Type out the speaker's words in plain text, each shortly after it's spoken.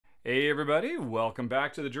Hey everybody, welcome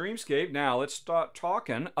back to the Dreamscape. Now let's start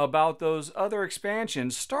talking about those other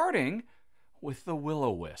expansions, starting with the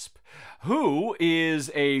Will-O-Wisp, who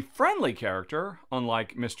is a friendly character,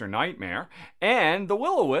 unlike Mr. Nightmare, and the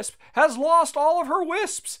Will-O-Wisp has lost all of her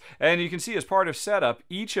wisps. And you can see as part of setup,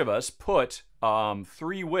 each of us put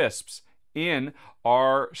 3 wisps in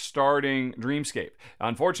our starting Dreamscape.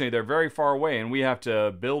 Unfortunately, they're very far away and we have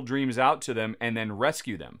to build dreams out to them and then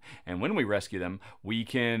rescue them. And when we rescue them, we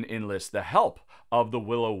can enlist the help of the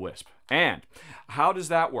Will-O-Wisp. And how does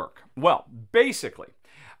that work? Well, basically,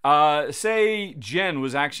 say Jen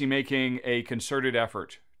was actually making a concerted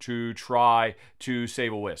effort to try to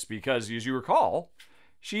save a wisp because, as you recall,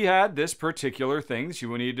 she had this particular thing that she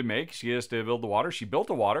needed to make. She has to build the water. She built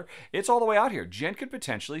the water. It's all the way out here. Jen could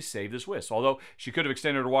potentially save this wisp, although she could have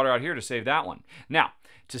extended her water out here to save that one. Now,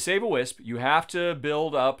 to save a wisp, you have to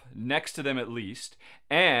build up next to them at least,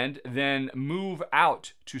 and then move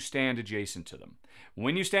out to stand adjacent to them.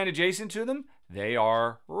 When you stand adjacent to them, they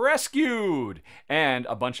are rescued, and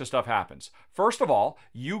a bunch of stuff happens. First of all,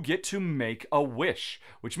 you get to make a wish,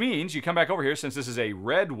 which means you come back over here. Since this is a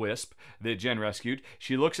red wisp that Jen rescued,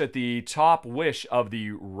 she looks at the top wish of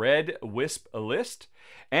the red wisp list,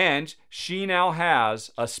 and she now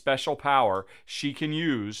has a special power she can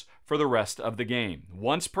use for the rest of the game.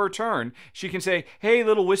 Once per turn, she can say, hey,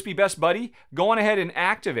 little wispy best buddy, go on ahead and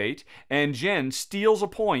activate, and Jen steals a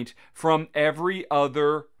point from every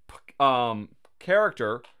other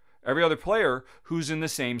character, every other player who's in the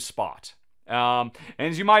same spot. And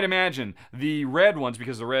as you might imagine, the red ones,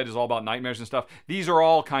 because the red is all about nightmares and stuff, these are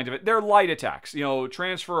all kind of, they're light attacks. You know,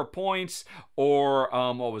 transfer of points, or,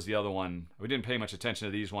 what was the other one? We didn't pay much attention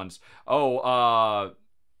to these ones.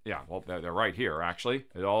 Yeah, well, they're right here, actually.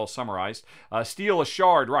 They're all summarized. Steal a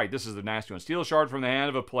shard, right, this is the nasty one. Steal a shard from the hand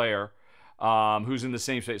of a player who's in the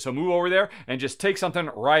same state. So move over there and just take something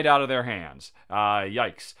right out of their hands.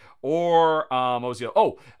 Yikes. Or, what was the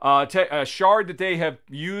other? A shard that they have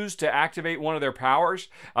used to activate one of their powers.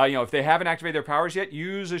 If they haven't activated their powers yet,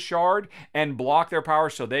 use a shard and block their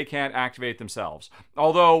powers so they can't activate themselves.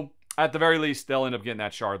 Although, at the very least, they'll end up getting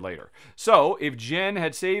that shard later. So, if Jen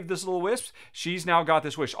had saved this little wisp, she's now got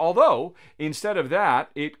this wish. Although, instead of that,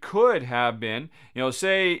 it could have been,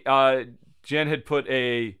 say Jen had put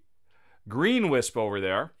a green wisp over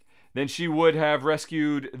there, then she would have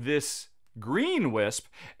rescued this green wisp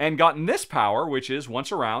and gotten this power, which is,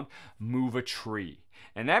 once around, move a tree.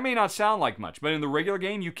 And that may not sound like much, but in the regular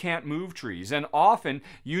game, you can't move trees. And often,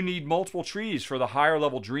 you need multiple trees for the higher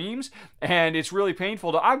level dreams, and it's really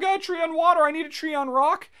painful to, I've got a tree on water, I need a tree on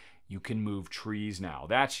rock. You can move trees now.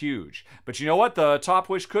 That's huge. But you know what? The top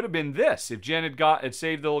wish could have been this. If Jen had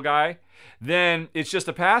saved the little guy, then it's just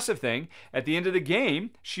a passive thing. At the end of the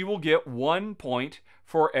game, she will get 1 point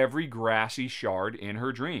for every grassy shard in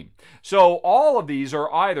her dream. So all of these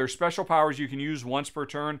are either special powers you can use once per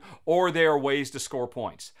turn, or they are ways to score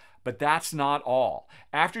points. But that's not all.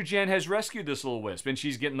 After Jen has rescued this little wisp, and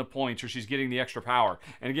she's getting the points, or she's getting the extra power,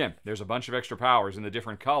 and again, there's a bunch of extra powers in the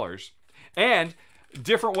different colors, and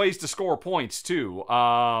different ways to score points too.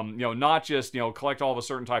 Not just, collect all of a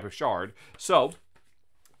certain type of shard. So,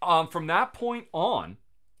 from that point on,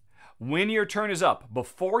 when your turn is up,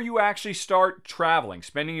 before you actually start traveling,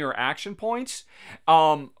 spending your action points,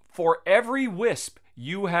 for every wisp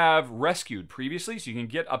you have rescued previously, so you can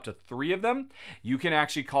get up to 3 of them, you can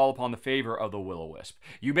actually call upon the favor of the Will-O-Wisp.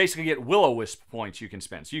 You basically get Will-O-Wisp points you can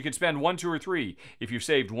spend. So you can spend 1, 2, or 3 if you've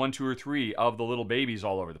saved 1, 2, or 3 of the little babies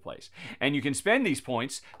all over the place. And you can spend these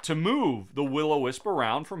points to move the Will-O-Wisp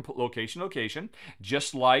around from location to location,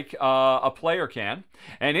 just like a player can.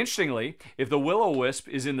 And interestingly, if the Will-O-Wisp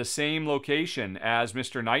is in the same location as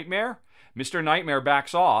Mr. Nightmare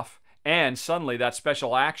backs off, and suddenly that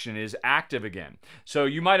special action is active again. So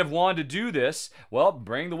you might have wanted to do this. Well,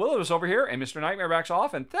 bring the Will-O-Wisp over here, and Mr. Nightmare backs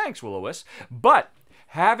off, and thanks, Will-O-Wisp. But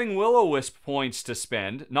having Will-O-Wisp points to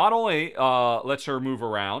spend not only lets her move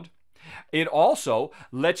around, it also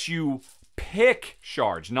lets you pick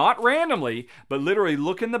shards, not randomly, but literally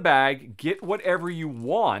look in the bag, get whatever you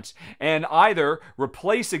want, and either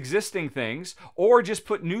replace existing things or just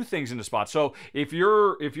put new things into spots. So if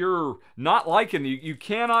you're not liking, you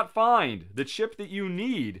cannot find the chip that you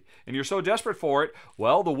need, and you're so desperate for it,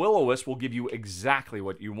 well, the Will-O-Wisp will give you exactly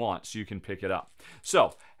what you want, so you can pick it up.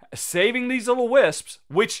 So saving these little wisps,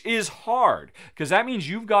 which is hard, because that means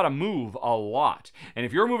you've got to move a lot. And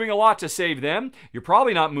if you're moving a lot to save them, you're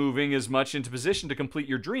probably not moving as much into position to complete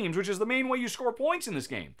your dreams, which is the main way you score points in this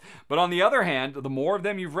game. But on the other hand, the more of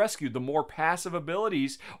them you've rescued, the more passive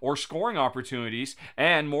abilities or scoring opportunities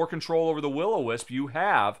and more control over the will-o-wisp you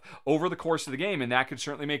have over the course of the game, and that could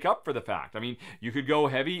certainly make up for the fact. I mean, you could go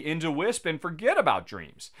heavy into Wisp and forget about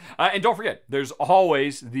dreams. And don't forget, there's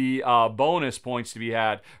always the bonus points to be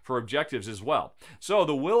had for objectives as well. So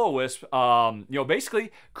the will-o-wisp,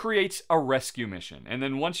 basically creates a rescue mission. And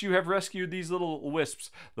then once you have rescued these little wisps,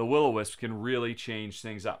 the will-o-wisp can really change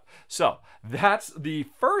things up. So that's the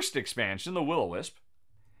first expansion, the will-o-wisp.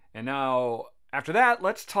 And now, after that,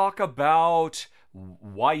 let's talk about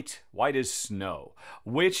White is Snow,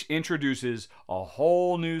 which introduces a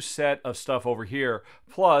whole new set of stuff over here,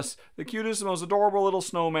 plus the cutest, most adorable little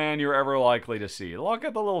snowman you're ever likely to see. Look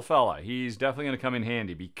at the little fella. He's definitely going to come in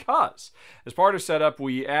handy because as part of setup,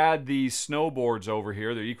 we add these snowboards over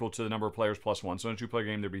here. They're equal to the number of players plus one. So in a two-player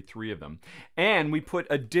game, there'd be 3 of them. And we put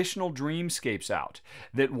additional dreamscapes out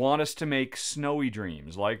that want us to make snowy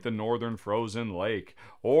dreams, like the northern frozen lake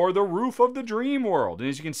or the roof of the dream world. And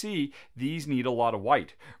as you can see, these need a lot of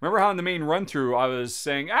white. Remember how in the main run-through I was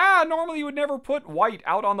saying, normally you would never put white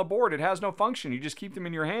out on the board. It has no function. You just keep them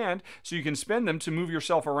in your hand so you can spend them to move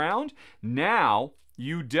yourself around. Now,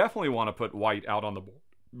 you definitely want to put white out on the board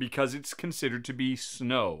because it's considered to be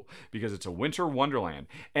snow, because it's a winter wonderland.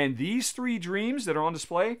 And these 3 dreams that are on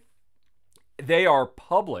display, they are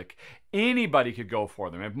public. Anybody could go for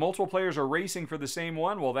them. If multiple players are racing for the same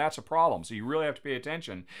one, well, that's a problem. So you really have to pay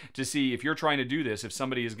attention to see if you're trying to do this, if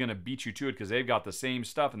somebody is going to beat you to it because they've got the same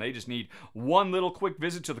stuff and they just need one little quick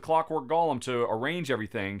visit to the Clockwork Golem to arrange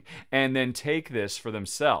everything and then take this for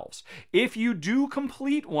themselves. If you do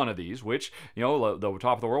complete one of these, which, the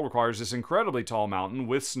top of the world requires this incredibly tall mountain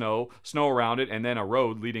with snow around it, and then a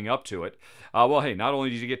road leading up to it, well, hey, not only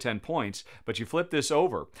did you get 10 points, but you flip this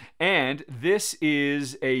over. And this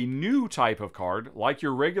is a new type of card, like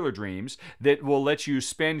your regular dreams, that will let you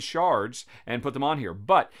spend shards and put them on here.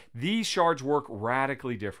 But these shards work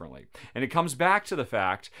radically differently. And it comes back to the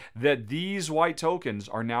fact that these white tokens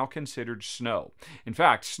are now considered snow. In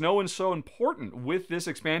fact, snow is so important with this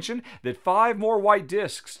expansion that 5 more white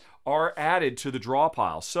discs are added to the draw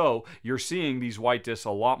pile. So you're seeing these white discs a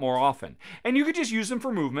lot more often. And you could just use them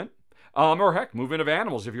for movement. Or heck, movement of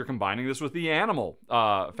animals if you're combining this with the animal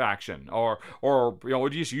faction, or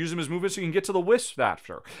just use them as movement so you can get to the wisps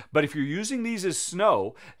after. But if you're using these as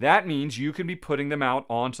snow, that means you can be putting them out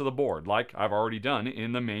onto the board, like I've already done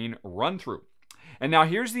in the main run-through. And now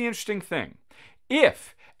here's the interesting thing.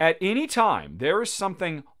 If at any time there is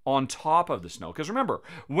something on top of the snow, because remember,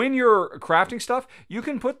 when you're crafting stuff, you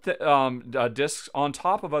can put the discs on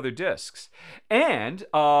top of other discs. And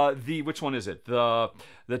which one is it?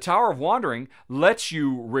 The Tower of Wandering lets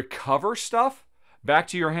you recover stuff back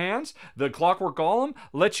to your hands. The Clockwork Golem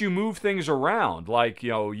lets you move things around. Like,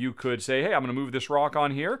 you could say, hey, I'm going to move this rock on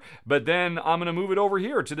here, but then I'm going to move it over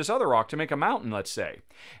here to this other rock to make a mountain, let's say.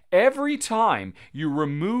 Every time you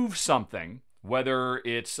remove something, whether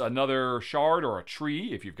it's another shard or a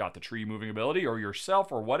tree, if you've got the tree moving ability, or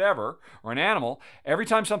yourself or whatever, or an animal, every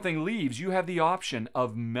time something leaves, you have the option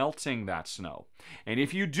of melting that snow. And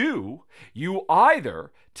if you do, you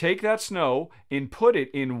either take that snow and put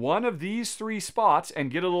it in one of these 3 spots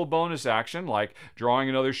and get a little bonus action, like drawing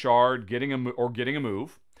another shard, getting a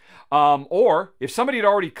move. Or if somebody had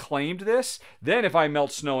already claimed this, then if I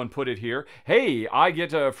melt snow and put it here, hey, I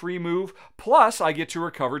get a free move, plus I get to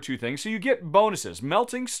recover 2 things. So you get bonuses.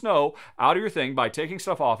 Melting snow out of your thing by taking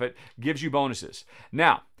stuff off it gives you bonuses.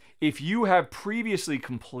 Now, if you have previously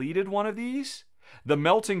completed one of these, the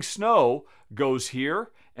melting snow goes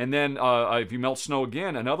here, and then if you melt snow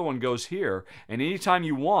again, another one goes here. And anytime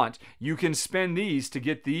you want, you can spend these to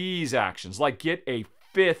get these actions, like get a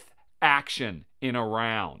 5th action in a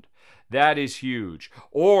round. That is huge.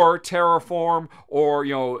 Or terraform, or,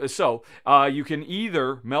 you can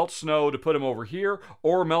either melt snow to put them over here,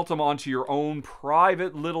 or melt them onto your own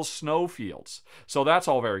private little snow fields. So that's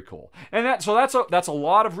all very cool. And that's a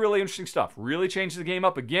lot of really interesting stuff. Really changes the game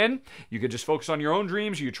up. Again, you could just focus on your own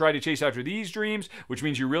dreams. You could try to chase after these dreams, which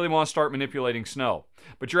means you really want to start manipulating snow.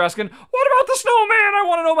 But you're asking, what about the snowman? I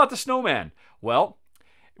want to know about the snowman. Well,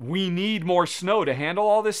 we need more snow to handle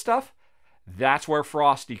all this stuff. That's where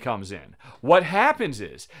Frosty comes in. What happens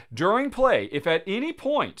is, during play, if at any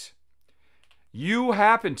point you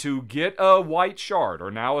happen to get a white shard or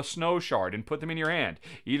now a snow shard and put them in your hand,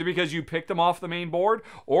 either because you picked them off the main board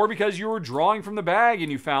or because you were drawing from the bag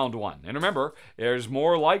and you found one. And remember, there's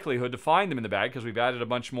more likelihood to find them in the bag because we've added a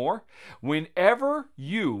bunch more. Whenever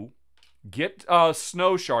you get a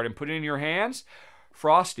snow shard and put it in your hands,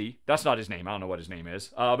 Frosty, that's not his name, I don't know what his name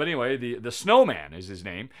is, but anyway, the snowman is his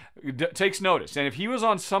name, takes notice. And if he was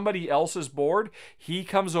on somebody else's board, he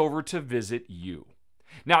comes over to visit you.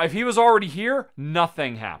 Now, if he was already here,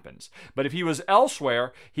 nothing happens. But if he was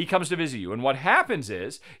elsewhere, he comes to visit you. And what happens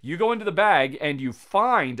is, you go into the bag and you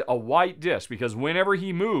find a white disc, because whenever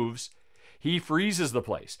he moves, he freezes the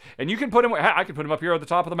place. And you can put him, I could put him up here at the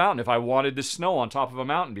top of the mountain if I wanted this snow on top of a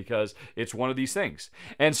mountain, because it's one of these things.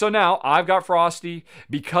 And so now I've got Frosty.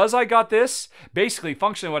 Because I got this, basically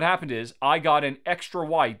functionally what happened is I got an extra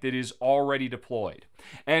white that is already deployed.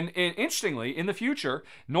 And interestingly, in the future,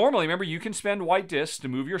 normally, remember, you can spend white discs to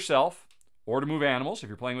move yourself or to move animals if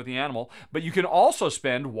you're playing with the animal, but you can also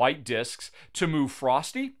spend white discs to move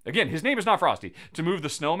Frosty. Again, his name is not Frosty, to move the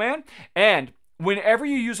snowman. And whenever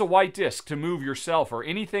you use a white disc to move yourself or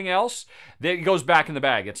anything else, then it goes back in the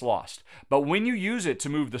bag, it's lost. But when you use it to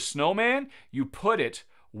move the snowman, you put it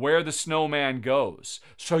where the snowman goes.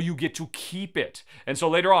 So you get to keep it. And so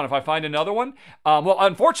later on, if I find another one, well,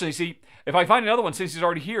 unfortunately, see, if I find another one, since he's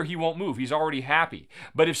already here, he won't move. He's already happy.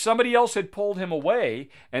 But if somebody else had pulled him away,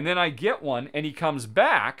 and then I get one, and he comes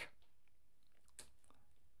back,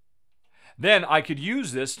 then I could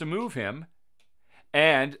use this to move him.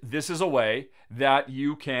 And this is a way that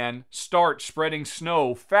you can start spreading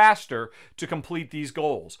snow faster to complete these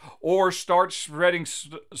goals, or start spreading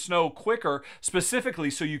snow quicker,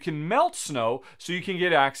 specifically so you can melt snow so you can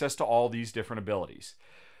get access to all these different abilities.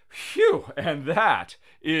 Phew, and that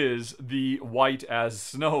is the white as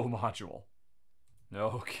snow module.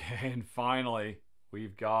 Okay, and finally,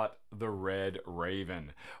 we've got the Red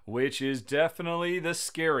Raven, which is definitely the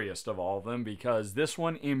scariest of all of them, because this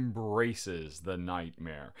one embraces the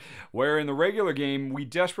nightmare. Where in the regular game, we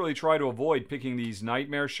desperately try to avoid picking these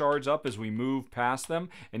nightmare shards up as we move past them,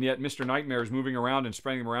 and yet Mr. Nightmare is moving around and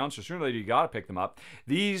spreading them around, so sooner or later you gotta pick them up.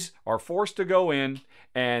 These are forced to go in,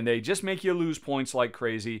 and they just make you lose points like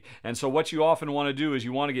crazy. And so what you often want to do is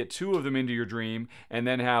you want to get 2 of them into your dream, and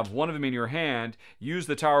then have 1 of them in your hand, use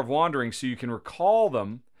the Tower of Wandering so you can recall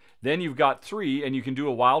them. Then you've got 3, and you can do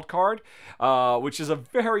a wild card, which is a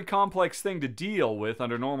very complex thing to deal with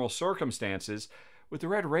under normal circumstances. With the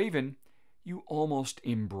Red Raven, you almost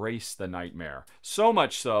embrace the nightmare. So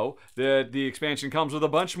much so that the expansion comes with a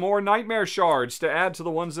bunch more nightmare shards to add to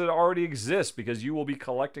the ones that already exist, because you will be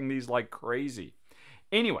collecting these like crazy.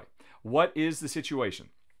 Anyway, what is the situation?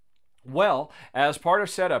 Well, as part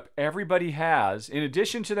of setup, everybody has, in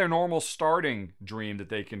addition to their normal starting dream that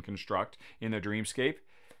they can construct in their Dreamscape,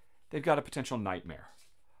 they've got a potential nightmare,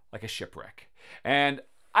 like a shipwreck. And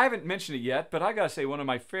I haven't mentioned it yet, but I gotta say, one of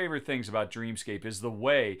my favorite things about Dreamscape is the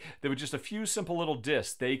way that with just a few simple little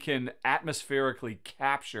discs, they can atmospherically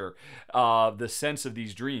capture the sense of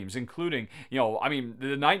these dreams, including, you know, I mean,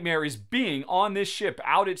 the nightmare is being on this ship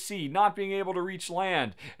out at sea, not being able to reach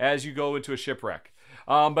land as you go into a shipwreck.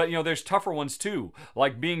 But, you know, there's tougher ones too,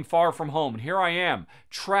 like being far from home. And here I am,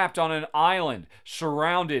 trapped on an island,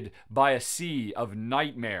 surrounded by a sea of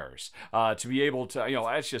nightmares. To be able to, you know,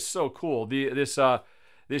 that's just so cool.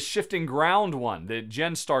 This shifting ground one that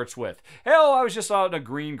Jen starts with. Hell, I was just out in a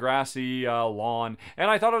green, grassy lawn, and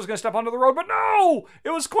I thought I was going to step onto the road, but no! It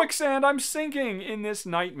was quicksand. I'm sinking in this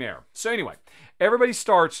nightmare. So anyway, everybody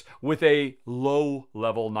starts with a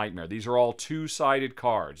low-level nightmare. These are all 2-sided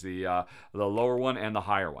cards, the lower one and the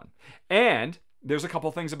higher one. And there's a couple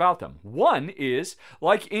things about them. One is,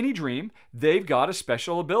 like any dream, they've got a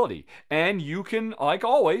special ability. And you can, like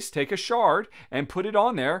always, take a shard and put it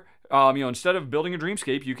on there. You know, instead of building a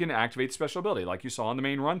Dreamscape, you can activate the special ability, like you saw in the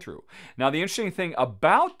main run-through. Now, the interesting thing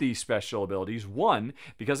about these special abilities, one,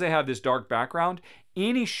 because they have this dark background,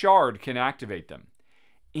 any shard can activate them,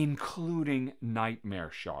 including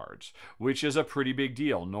nightmare shards, which is a pretty big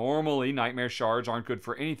deal. Normally, nightmare shards aren't good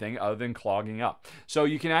for anything other than clogging up. So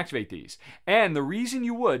you can activate these. And the reason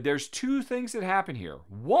you would, there's 2 things that happen here.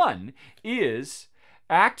 One is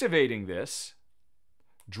activating this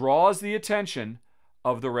draws the attention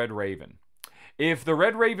of the Red Raven. If the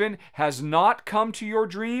Red Raven has not come to your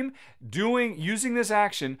dream, using this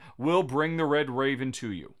action will bring the Red Raven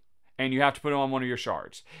to you. And you have to put it on one of your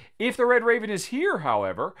shards. If the Red Raven is here,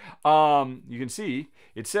 however, you can see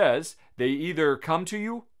it says they either come to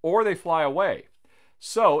you or they fly away.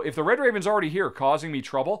 So if the red raven's already here causing me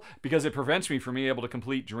trouble because it prevents me from being able to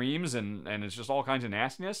complete dreams and it's just all kinds of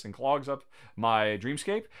nastiness and clogs up my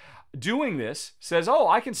dreamscape, doing this says, oh,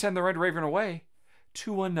 I can send the red raven away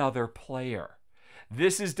to another player.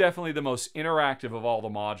 This is definitely the most interactive of all the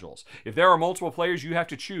modules. If there are multiple players, you have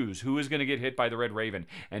to choose who is going to get hit by the red raven,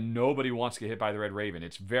 and nobody wants to get hit by the red raven.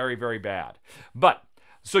 It's very, very bad. But,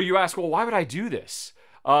 so you ask, well, why would I do this?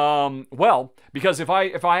 Well, because if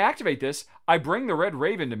I activate this, I bring the red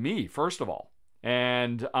raven to me, first of all.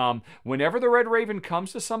 And whenever the red raven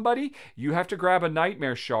comes to somebody, you have to grab a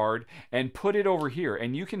nightmare shard and put it over here.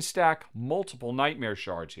 And you can stack multiple nightmare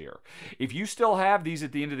shards here. If you still have these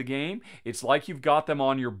at the end of the game, it's like you've got them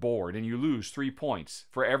on your board and you lose 3 points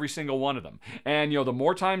for every single one of them. And, the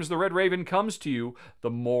more times the red raven comes to you, the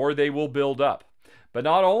more they will build up. But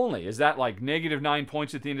not only is that like -9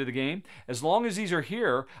 points at the end of the game, as long as these are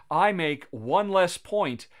here, I make 1 less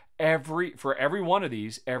point for every one of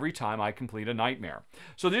these every time I complete a nightmare.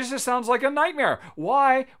 So this just sounds like a nightmare.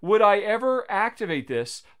 Why would I ever activate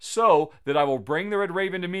this so that I will bring the red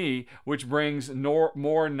raven to me, which brings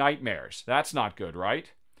more nightmares? That's not good,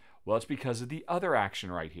 right? Well, it's because of the other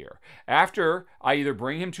action right here. After I either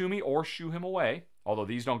bring him to me or shoo him away, although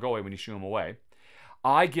these don't go away when you shoo him away,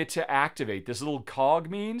 I get to activate. This little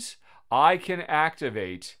cog means I can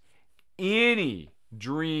activate any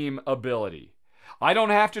dream ability. I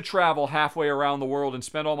don't have to travel halfway around the world and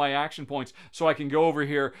spend all my action points so I can go over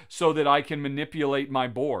here so that I can manipulate my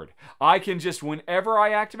board. I can just, whenever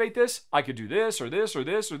I activate this, I could do this or this or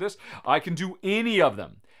this or this. I can do any of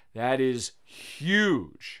them. That is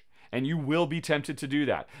huge. And you will be tempted to do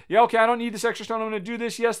that. Yeah, okay, I don't need this extra stone. I'm going to do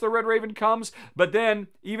this. Yes, the red raven comes. But then,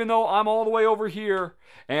 even though I'm all the way over here,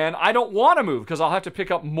 and I don't want to move because I'll have to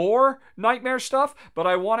pick up more nightmare stuff, but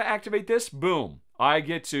I want to activate this, boom. I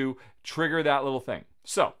get to trigger that little thing.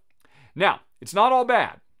 So, now, it's not all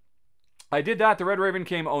bad. I did that. The red raven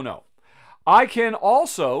came. Oh, no. I can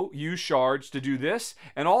also use shards to do this,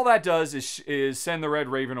 and all that does is send the red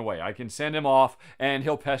raven away. I can send him off, and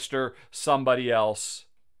he'll pester somebody else.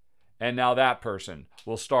 And now that person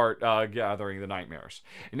will start gathering the nightmares.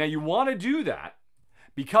 And now you want to do that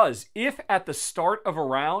because if at the start of a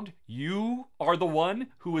round you are the one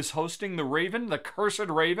who is hosting the raven, the cursed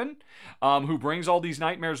raven, who brings all these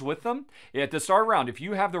nightmares with them, at the start of a round, if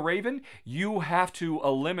you have the raven, you have to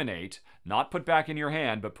eliminate, not put back in your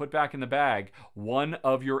hand, but put back in the bag, one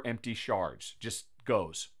of your empty shards. Just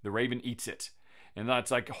goes. The raven eats it. And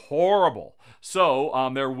that's like horrible.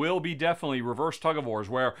 So there will be definitely reverse tug-of-wars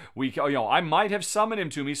where I might have summoned him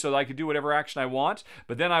to me so that I could do whatever action I want,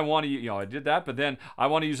 but then I want to, I did that, but then I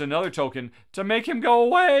want to use another token to make him go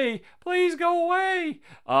away. Please go away.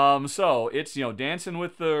 So it's, dancing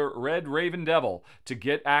with the red raven devil to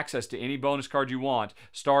get access to any bonus card you want.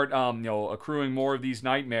 Start, accruing more of these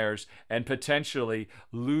nightmares and potentially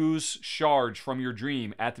lose shards from your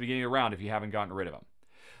dream at the beginning of the round if you haven't gotten rid of them.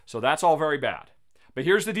 So that's all very bad. But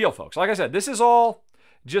here's the deal, folks. Like I said, this is all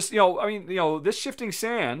just, this shifting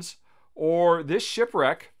sands or this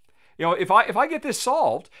shipwreck, if I get this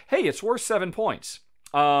solved, hey, it's worth 7 points.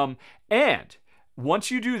 And once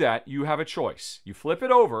you do that, you have a choice. You flip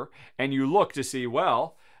it over and you look to see,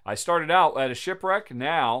 well, I started out at a shipwreck.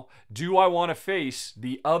 Now, do I want to face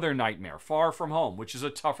the other nightmare, Far From Home, which is a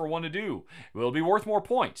tougher one to do? Will be worth more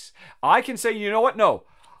points. I can say, you know what? No.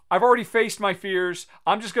 I've already faced my fears.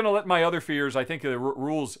 I'm just going to let my other fears, I think the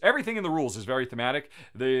rules, everything in the rules is very thematic.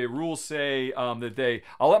 The rules say that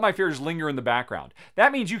I'll let my fears linger in the background.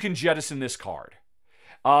 That means you can jettison this card.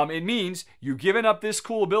 It means you've given up this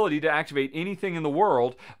cool ability to activate anything in the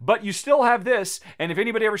world, but you still have this, and if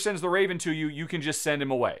anybody ever sends the raven to you, you can just send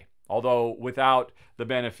him away, although without the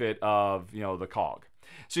benefit of, the cog.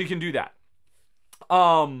 So you can do that.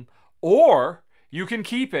 Or you can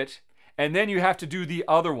keep it, and then you have to do the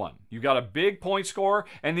other one. You got a big point score.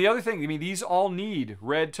 And the other thing, these all need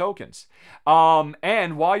red tokens.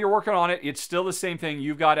 And while you're working on it, it's still the same thing.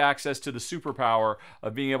 You've got access to the superpower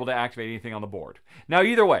of being able to activate anything on the board. Now,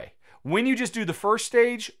 either way, when you just do the first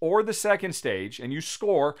stage or the second stage and you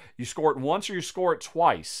score it once or you score it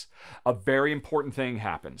twice, a very important thing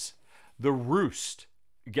happens. The roost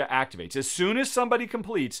activates. As soon as somebody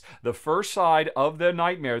completes the first side of the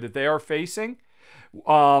nightmare that they are facing,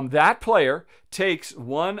 that player takes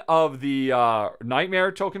one of the nightmare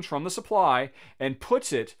tokens from the supply and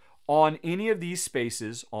puts it on any of these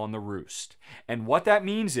spaces on the roost. And what that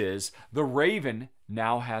means is the raven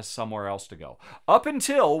now has somewhere else to go. Up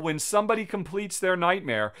until when somebody completes their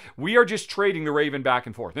nightmare, we are just trading the Raven back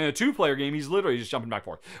and forth. In a 2-player game, he's literally just jumping back and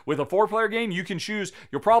forth. With a 4-player game, you can choose.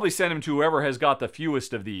 You'll probably send him to whoever has got the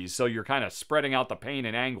fewest of these, so you're kind of spreading out the pain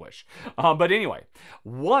and anguish. But anyway,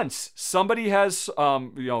 once somebody has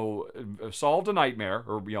solved a nightmare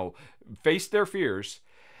or faced their fears,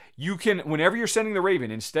 you can, whenever you're sending the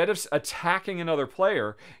Raven, instead of attacking another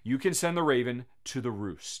player, you can send the Raven to the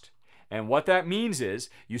roost. And what that means is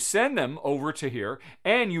you send them over to here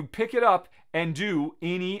and you pick it up and do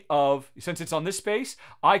any of, since it's on this space,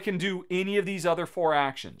 I can do any of these other 4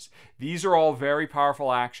 actions. These are all very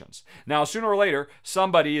powerful actions. Now, sooner or later,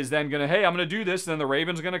 somebody is then going to, hey, I'm going to do this, then the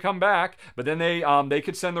Raven's going to come back, but then they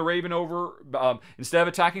could send the Raven over, instead of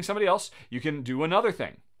attacking somebody else, you can do another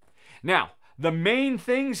thing. Now, the main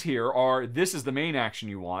things here are, this is the main action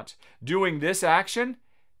you want. Doing this action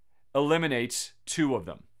eliminates 2 of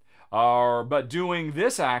them. But doing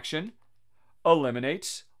this action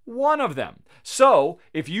eliminates 1 of them. So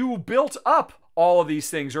if you built up all of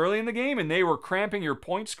these things early in the game and they were cramping your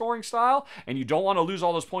point scoring style and you don't want to lose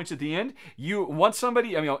all those points at the end, you want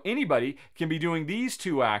somebody, anybody can be doing these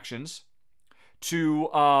 2 actions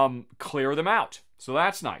to clear them out. So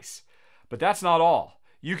that's nice. But that's not all.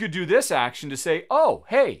 You could do this action to say, oh,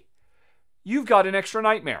 hey, you've got an extra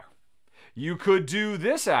nightmare. You could do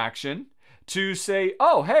this action to say,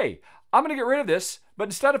 oh, hey, I'm going to get rid of this, but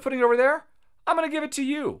instead of putting it over there, I'm going to give it to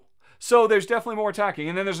you. So there's definitely more attacking.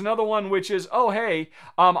 And then there's another one which is, oh, hey,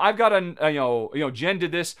 I've got Jen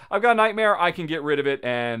did this. I've got a nightmare. I can get rid of it.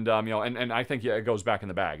 And, and I think it goes back in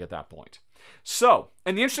the bag at that point. So,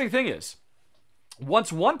 and the interesting thing is,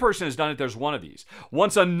 once one person has done it, there's 1 of these.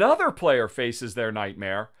 Once another player faces their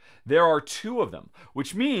nightmare, there are 2 of them,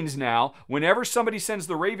 which means now, whenever somebody sends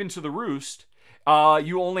the Raven to the roost,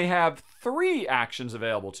 you only have 3 actions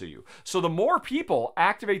available to you. So the more people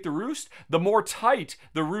activate the roost, the more tight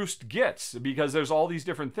the roost gets, because there's all these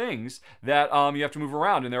different things that you have to move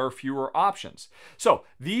around, and there are fewer options. So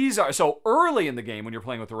early in the game when you're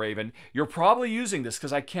playing with the Raven, you're probably using this,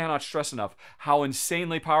 because I cannot stress enough how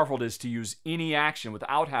insanely powerful it is to use any action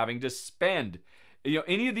without having to spend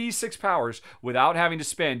any of these 6 powers without having to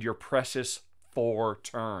spend your precious 4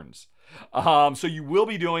 turns. So you will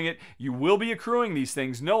be doing it. You will be accruing these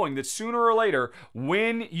things, knowing that sooner or later,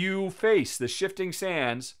 when you face the shifting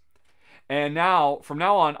sands, and now, from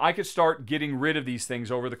now on, I could start getting rid of these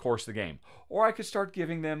things over the course of the game. Or I could start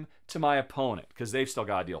giving them to my opponent, because they've still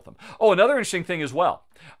got to deal with them. Oh, another interesting thing as well.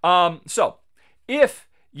 So, if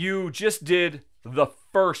you just did the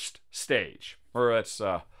first stage, or let's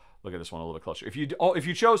look at this one a little bit closer. If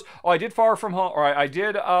you chose, I did Far From Home, or I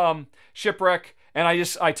did Shipwreck, and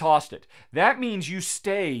I tossed it. That means you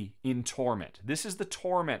stay in Torment. This is the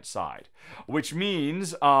Torment side, which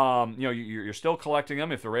means you're still collecting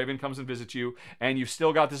them if the Raven comes and visits you, and you've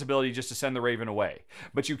still got this ability just to send the Raven away.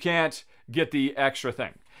 But you can't get the extra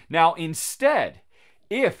thing. Now, instead,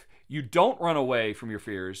 if you don't run away from your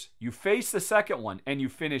fears, you face the second one, and you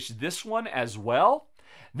finish this one as well,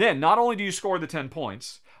 then not only do you score the 10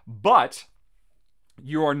 points, but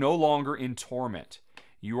you are no longer in Torment.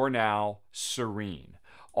 You are now serene.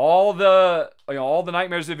 All the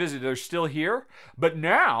nightmares they visited, they're still here, but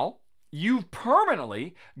now you've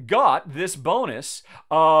permanently got this bonus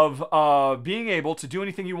of being able to do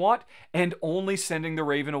anything you want and only sending the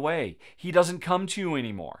Raven away. He doesn't come to you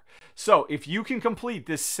anymore. So if you can complete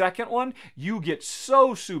this second one, you get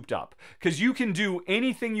so souped up because you can do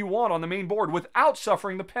anything you want on the main board without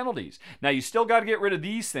suffering the penalties. Now, you still got to get rid of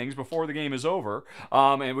these things before the game is over,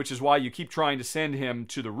 and which is why you keep trying to send him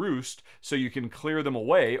to the roost so you can clear them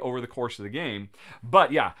away over the course of the game.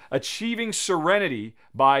 But yeah, achieving serenity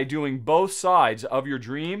by doing both sides of your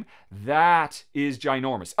dream, that is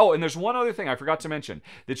ginormous. Oh, and there's one other thing I forgot to mention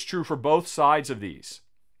that's true for both sides of these.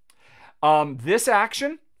 This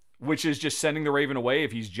action, which is just sending the Raven away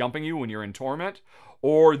if he's jumping you when you're in Torment,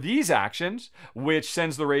 or these actions, which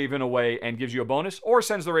sends the Raven away and gives you a bonus, or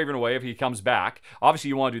sends the Raven away if he comes back. Obviously,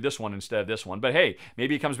 you want to do this one instead of this one, but hey,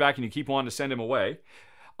 maybe he comes back and you keep wanting to send him away.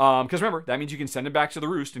 Because remember, that means you can send him back to the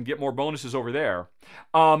roost and get more bonuses over there.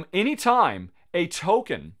 Anytime a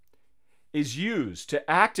token is used to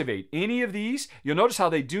activate any of these, you'll notice how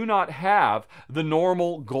they do not have the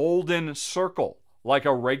normal golden circle like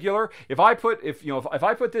a regular. If I put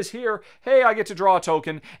this here, hey, I get to draw a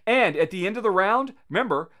token, and at the end of the round,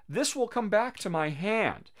 remember, this will come back to my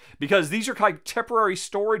hand because these are kind of temporary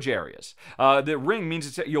storage areas. The ring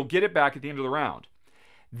means you'll get it back at the end of the round.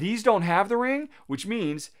 These don't have the ring, which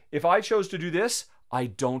means if I chose to do this, I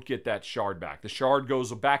don't get that shard back. The shard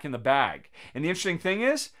goes back in the bag. And the interesting thing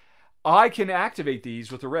is, I can activate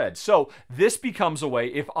these with the red. So this becomes a way,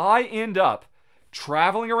 if I end up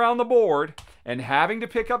traveling around the board and having to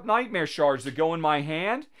pick up nightmare shards that go in my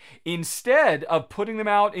hand, instead of putting them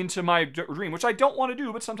out into my dream, which I don't want to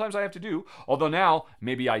do, but sometimes I have to do, although now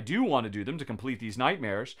maybe I do want to do them to complete these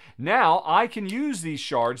nightmares, now I can use these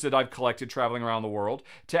shards that I've collected traveling around the world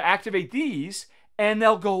to activate these, and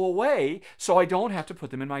they'll go away so I don't have to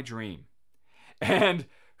put them in my dream. And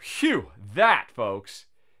phew, that, folks,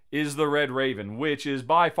 is the Red Raven, which is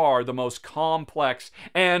by far the most complex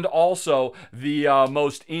and also the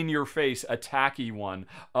most in-your-face attacky one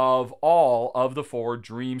of all of the 4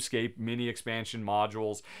 Dreamscape mini expansion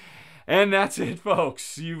modules. And that's it,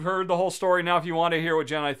 folks. You've heard the whole story. Now, if you want to hear what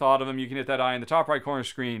Jen and I thought of them, you can hit that eye in the top right corner of the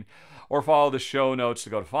screen or follow the show notes to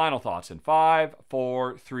go to final thoughts in 5,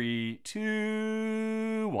 4, 3,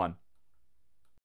 2, 1.